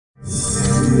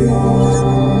Hello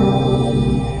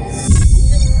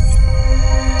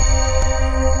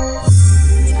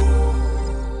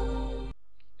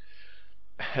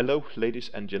ladies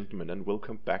and gentlemen, and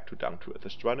welcome back to Down to Earth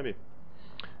Astronomy.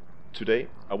 Today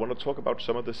I want to talk about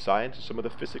some of the science and some of the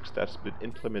physics that's been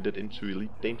implemented into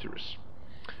Elite Dangerous.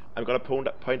 I'm going to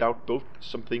point out both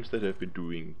some things that have been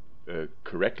doing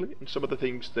correctly and some of the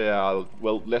things that are,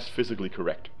 well, less physically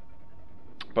correct.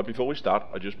 But before we start,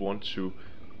 I just want to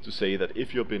say that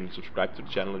if you've been subscribed to the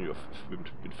channel and you've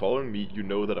been following me, you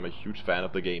know that I'm a huge fan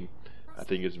of the game. I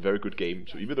think it's a very good game,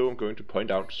 so even though I'm going to point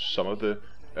out some of the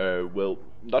well,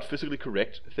 not physically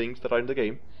correct things that are in the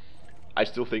game, I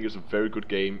still think it's a very good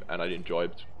game and I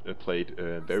enjoyed played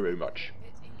very, very much.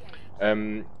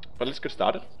 But let's get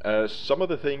started. Some of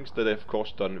the things that I've of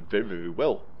course done very, very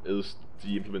well is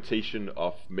the implementation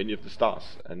of many of the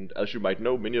stars. And as you might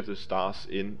know, many of the stars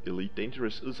in Elite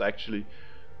Dangerous is actually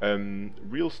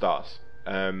real stars.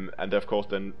 And they of course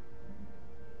then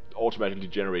automatically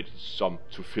generate some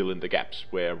to fill in the gaps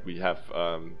where we have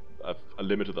a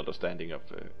limited understanding of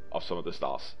some of the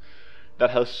stars. That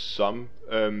has some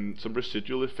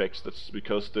residual effects. That's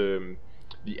because the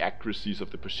accuracies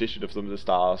of the position of some of the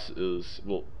stars is,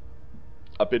 well,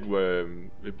 a bit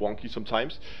wonky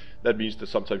sometimes. That means that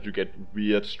sometimes you get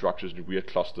weird structures and weird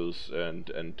clusters and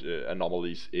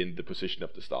anomalies in the position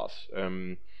of the stars.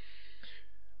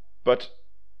 But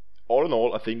all in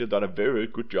all, I think they've done a very, very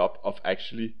good job of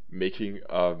actually making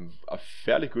a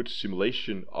fairly good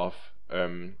simulation of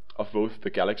both the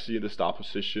galaxy and the star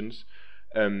positions,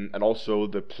 and also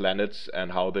the planets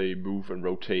and how they move and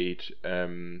rotate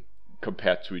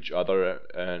compared to each other.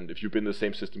 And if you've been in the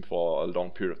same system for a long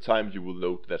period of time, you will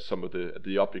note that some of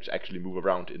the objects actually move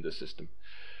around in the system.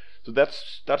 So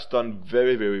that's done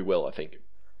very, very well, I think.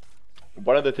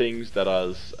 One of the things that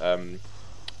is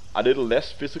a little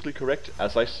less physically correct,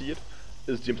 as I see it,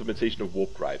 is the implementation of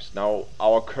warp drives. Now,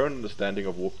 our current understanding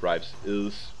of warp drives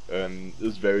is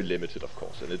very limited, of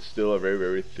course, and it's still a very,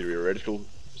 very theoretical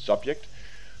subject.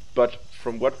 But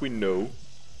from what we know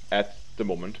at the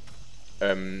moment,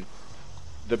 the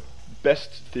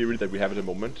best theory that we have at the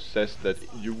moment says that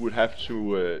you would have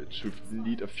to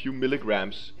need a few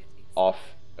milligrams of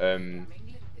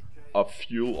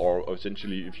fuel, or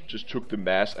essentially, if you just took the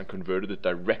mass and converted it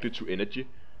directly to energy.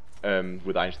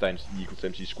 With Einstein's E equals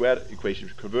mc squared equation,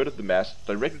 if you converted the mass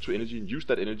directly to energy and used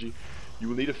that energy, you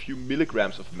will need a few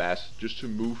milligrams of mass just to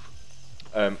move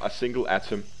a single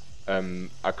atom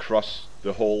across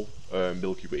the whole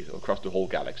Milky Way, across the whole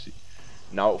galaxy.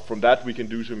 Now, from that we can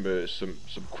do some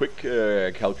quick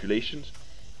calculations.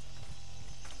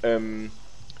 And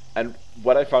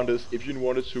what I found is, if you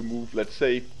wanted to move, let's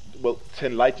say, well,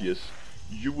 10 light years,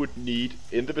 you would need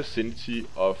in the vicinity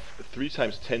of 3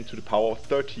 times 10 to the power of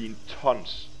 13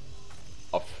 tons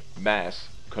of mass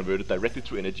converted directly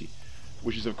to energy,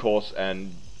 which is of course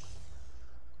an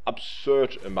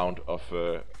absurd amount of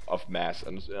mass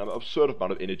and an absurd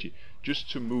amount of energy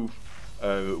just to move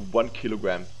 1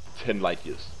 kilogram 10 light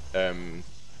years.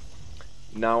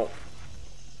 Now,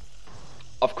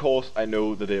 of course, I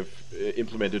know that they've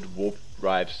implemented warp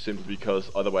drives simply because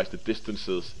otherwise the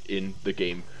distances in the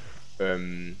game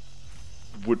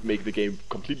would make the game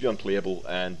completely unplayable,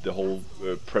 and the whole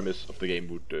premise of the game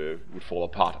would fall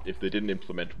apart if they didn't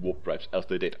implement warp drives as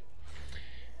they did.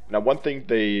 Now, one thing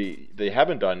they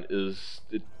haven't done is,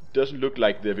 it doesn't look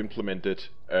like they've implemented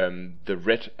the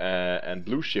red and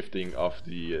blue shifting of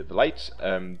the lights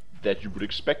that you would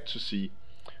expect to see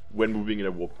when moving in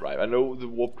a warp drive. I know the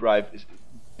warp drive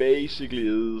basically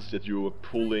is that you are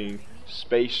pulling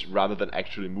space rather than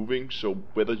actually moving, so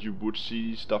whether you would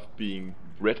see stuff being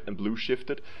red and blue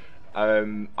shifted,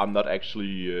 I'm not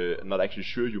actually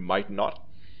sure. You might not.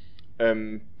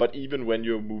 But even when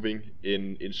you're moving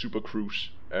in super cruise,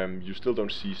 you still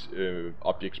don't see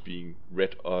objects being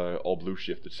red or blue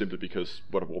shifted, simply because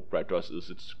what a warp drive does is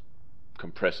it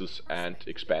compresses and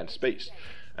expands space,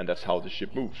 and that's how the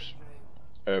ship moves.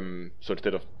 So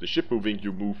instead of the ship moving,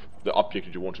 you move the object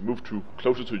that you want to move to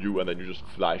closer to you, and then you just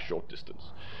fly short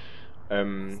distance.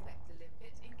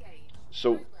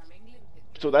 So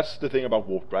that's the thing about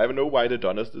warp drive. I know why they've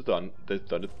done it. They've done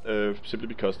it simply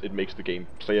because it makes the game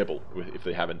playable if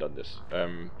they haven't done this.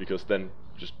 Because then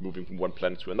just moving from one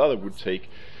planet to another would take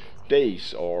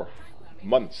days or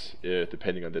months,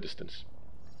 depending on the distance.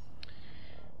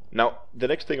 Now, the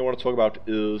next thing I want to talk about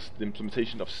is the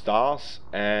implementation of stars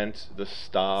and the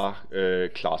star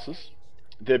classes.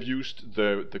 They've used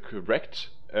the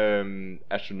correct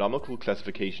astronomical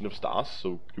classification of stars,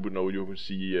 so you would know you can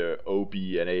see O,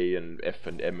 B, and A, and F,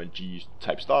 and M, and G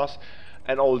type stars,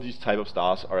 and all of these type of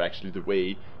stars are actually the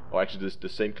way or actually the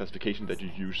same classification that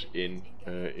you use in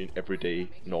everyday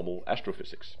normal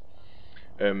astrophysics.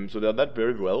 So they're done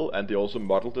very well, and they also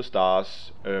model the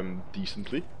stars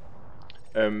decently.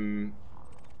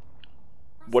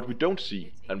 What we don't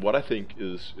see, and what I think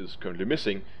is currently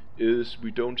missing, is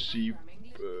we don't see.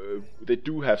 They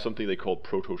do have something they call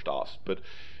protostars, but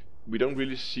we don't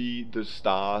really see the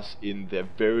stars in their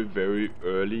very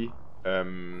early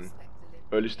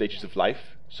stages of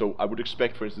life. So I would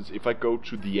expect, for instance, if I go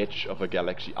to the edge of a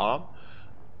galaxy arm,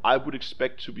 I would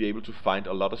expect to be able to find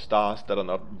a lot of stars that are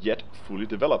not yet fully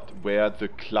developed, where the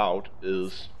cloud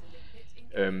is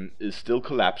still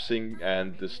collapsing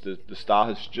and the star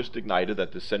has just ignited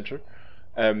at the center,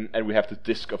 and we have the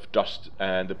disk of dust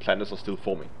and the planets are still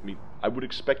forming. I mean, I would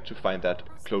expect to find that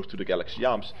close to the galaxy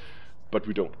arms, but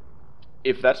we don't.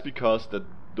 If that's because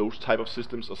those type of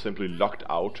systems are simply locked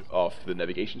out of the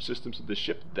navigation systems of the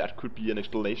ship, that could be an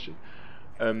explanation.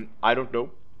 I don't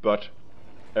know, but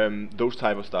those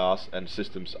type of stars and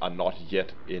systems are not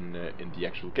yet in the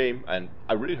actual game, and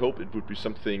I really hope it would be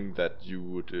something that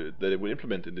they would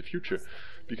implement in the future,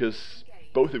 because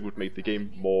both it would make the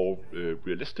game more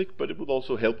realistic, but it would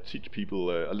also help teach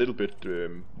people a little bit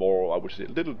more, I would say, a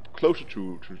little closer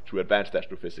to advanced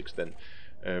astrophysics than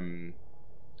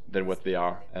what they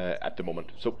are at the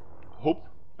moment. So I hope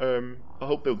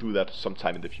they'll do that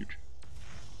sometime in the future.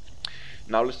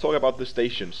 Now let's talk about the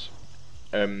stations.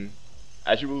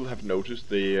 As you will have noticed,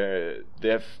 they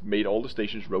have made all the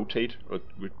stations rotate.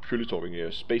 We're purely talking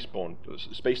space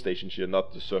stations here,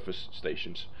 not the surface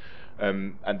stations.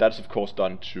 And that's of course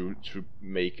done to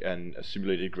make a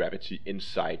simulated gravity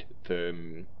inside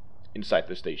the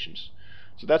stations.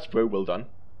 So that's very well done.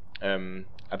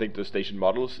 I think the station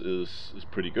models is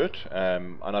pretty good,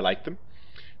 and I like them.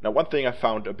 Now, one thing I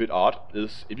found a bit odd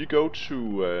is if you go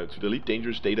to the Elite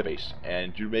Dangerous database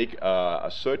and you make a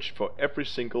search for every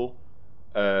single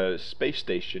space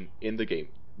station in the game,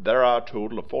 there are a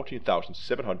total of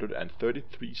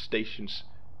 14,733 stations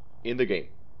in the game.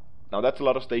 Now that's a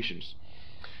lot of stations.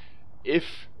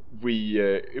 If we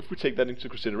take that into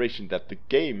consideration, that the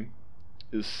game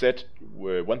is set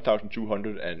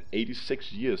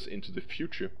 1,286 years into the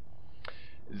future,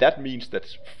 that means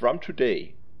that from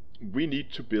today we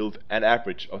need to build an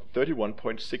average of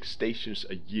 31.6 stations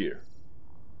a year.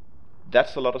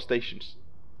 That's a lot of stations.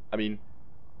 I mean,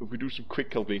 if we do some quick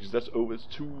calculations, that's over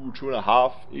two and a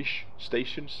half ish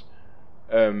stations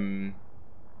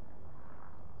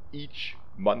each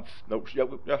month. No,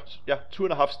 yeah,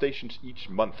 2.5 stations each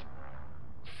month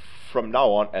from now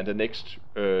on, and the next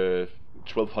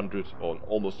 1,200 or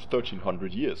almost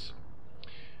 1,300 years.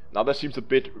 Now that seems a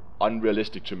bit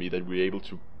unrealistic to me, that we're able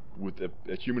to,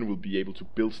 a human will be able to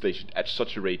build stations at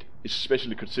such a rate,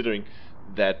 especially considering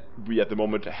that we at the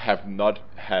moment have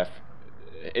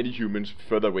any humans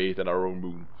further away than our own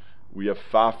moon. We are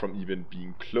far from even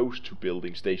being close to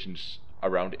building stations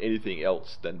around anything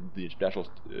else than the International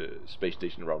Space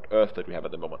Station around Earth that we have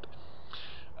at the moment.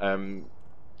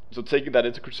 So taking that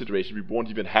into consideration, we won't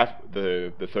even have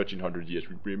the 1,300 years.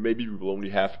 Maybe we will only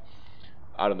have,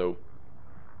 I don't know,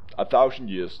 1,000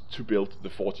 years to build the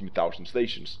 14,000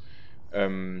 stations.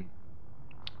 And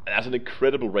that's an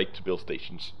incredible rate to build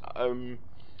stations.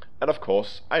 And of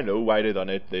course, I know why they done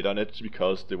it. They done it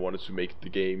because they wanted to make the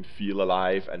game feel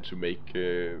alive and to make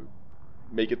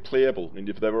it playable. I mean,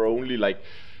 if there were only like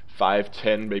 5,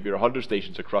 10, maybe 100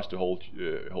 stations across the whole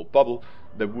bubble,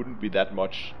 there wouldn't be that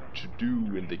much to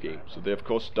do in the game. So they of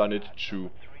course done it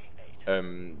to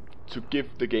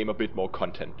give the game a bit more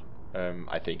content,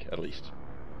 I think, at least.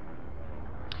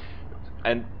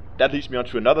 And that leads me on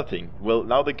to another thing. Well,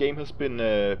 now the game has been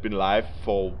live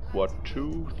for what,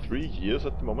 2-3 years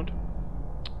at the moment,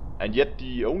 and yet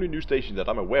the only new station that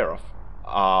I'm aware of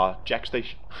are Jack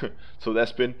Station. So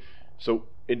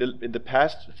in the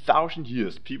past 1,000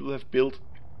 years, people have built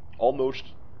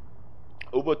almost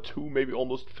over 2, maybe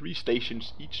almost 3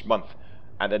 stations each month,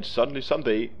 and then suddenly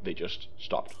someday they just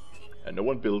stopped, and no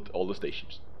one built all the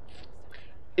stations.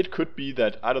 It could be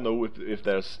that, I don't know if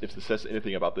this says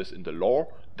anything about this in the lore,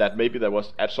 that maybe there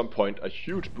was at some point a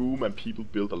huge boom and people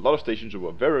built a lot of stations over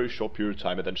a very short period of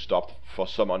time and then stopped for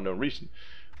some unknown reason.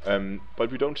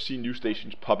 But we don't see new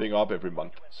stations popping up every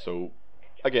month. So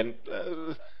again,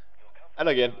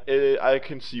 I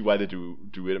can see why they do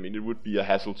it. I mean, it would be a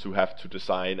hassle to have to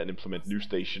design and implement new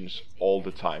stations all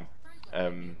the time.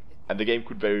 And the game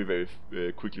could very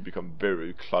quickly become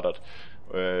very cluttered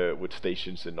with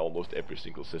stations in almost every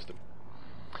single system.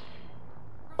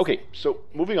 Okay, so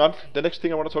moving on, the next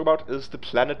thing I want to talk about is the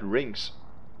planet rings.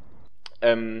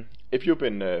 If you've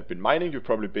been mining, you've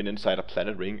probably been inside a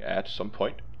planet ring at some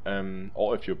point.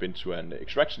 or if you've been to an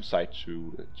extraction site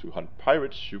to hunt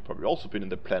pirates, you've probably also been in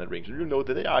the planet rings, and you know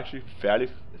that they are actually fairly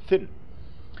thin,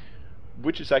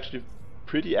 which is actually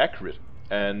pretty accurate.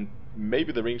 And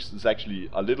maybe the rings is actually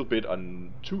a little bit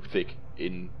too thick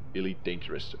in Elite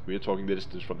Dangerous. We are talking the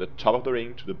distance from the top of the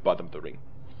ring to the bottom of the ring.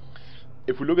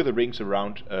 If we look at the rings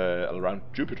around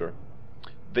Jupiter,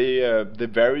 they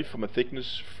vary from a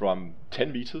thickness from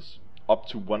 10 meters up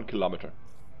to 1 kilometer.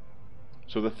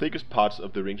 So the thickest parts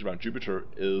of the rings around Jupiter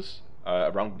is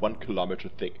around 1 kilometer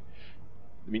thick.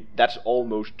 I mean, that's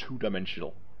almost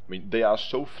two-dimensional. I mean, they are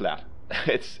so flat.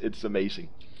 it's amazing.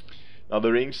 Now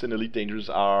the rings in Elite Dangerous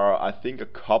are, I think, a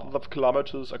couple of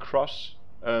kilometers across.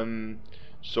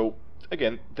 So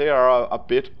again, they are a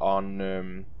bit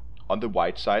on the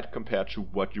wide side compared to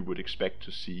what you would expect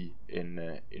to see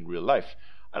in real life.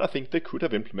 And I think they could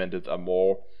have implemented a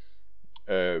more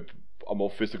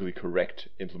physically correct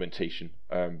implementation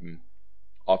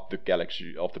of the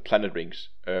galaxy, of the planet rings.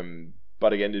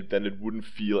 But again, then it wouldn't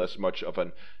feel as much of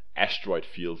an asteroid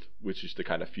field, which is the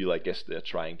kind of feel I guess they're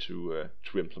trying to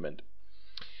implement.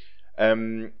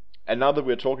 And now that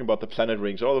we're talking about the planet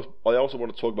rings, I also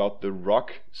want to talk about the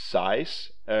rock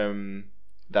size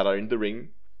that are in the ring.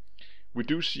 We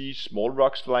do see small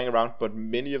rocks flying around, but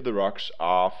many of the rocks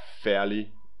are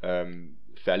fairly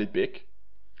big.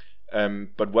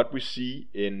 But what we see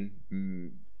in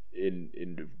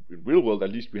the real world,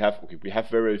 at least, we have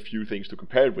very few things to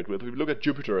compare it with. If we look at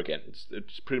Jupiter again,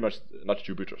 it's pretty much not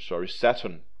Jupiter. Sorry,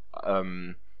 Saturn.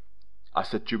 I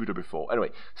said Jupiter before.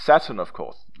 Anyway, Saturn, of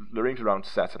course, the rings around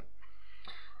Saturn.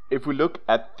 If we look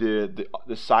at the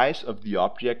size of the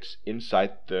objects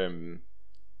inside the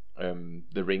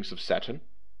rings of Saturn,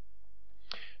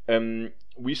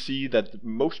 we see that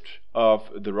most of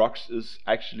the rocks is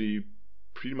actually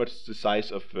pretty much the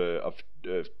size of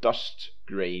dust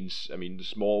grains. I mean, the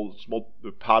small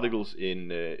particles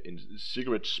in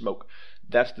cigarette smoke.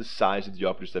 That's the size of the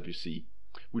objects that we see.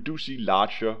 We do see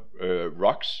larger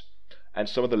rocks, and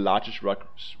some of the largest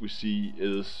rocks we see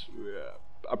is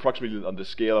approximately on the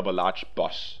scale of a large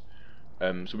bus.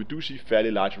 So we do see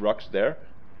fairly large rocks there,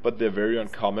 but they're very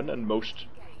uncommon, and most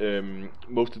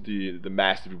of the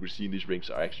mass that we will see in these rings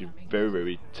are actually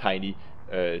very tiny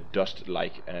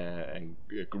dust-like and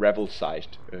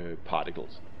gravel-sized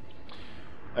particles.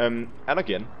 And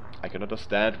again, I can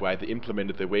understand why they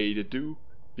implemented the way they do,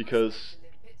 because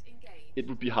it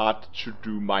would be hard to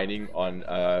do mining on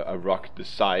a rock the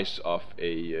size of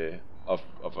a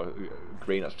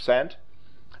grain of sand,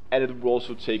 and it would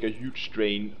also take a huge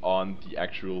strain on the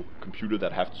actual computer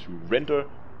that have to render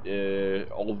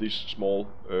all these small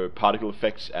particle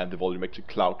effects and the volumetric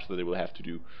clouds that they will have to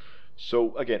do.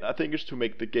 So again, I think it's to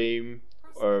make the game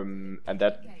and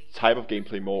that type of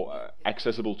gameplay more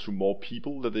accessible to more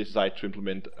people that they decide to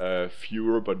implement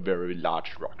fewer but very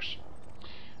large rocks.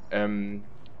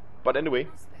 But anyway,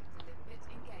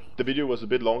 the video was a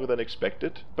bit longer than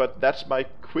expected, but that's my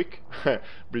quick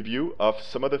review of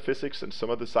some of the physics and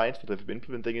some of the science that I've been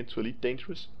implementing into Elite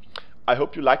Dangerous. I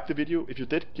hope you liked the video. If you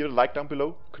did, give it a like down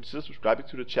below, consider subscribing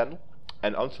to the channel,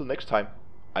 and until next time,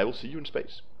 I will see you in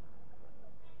space.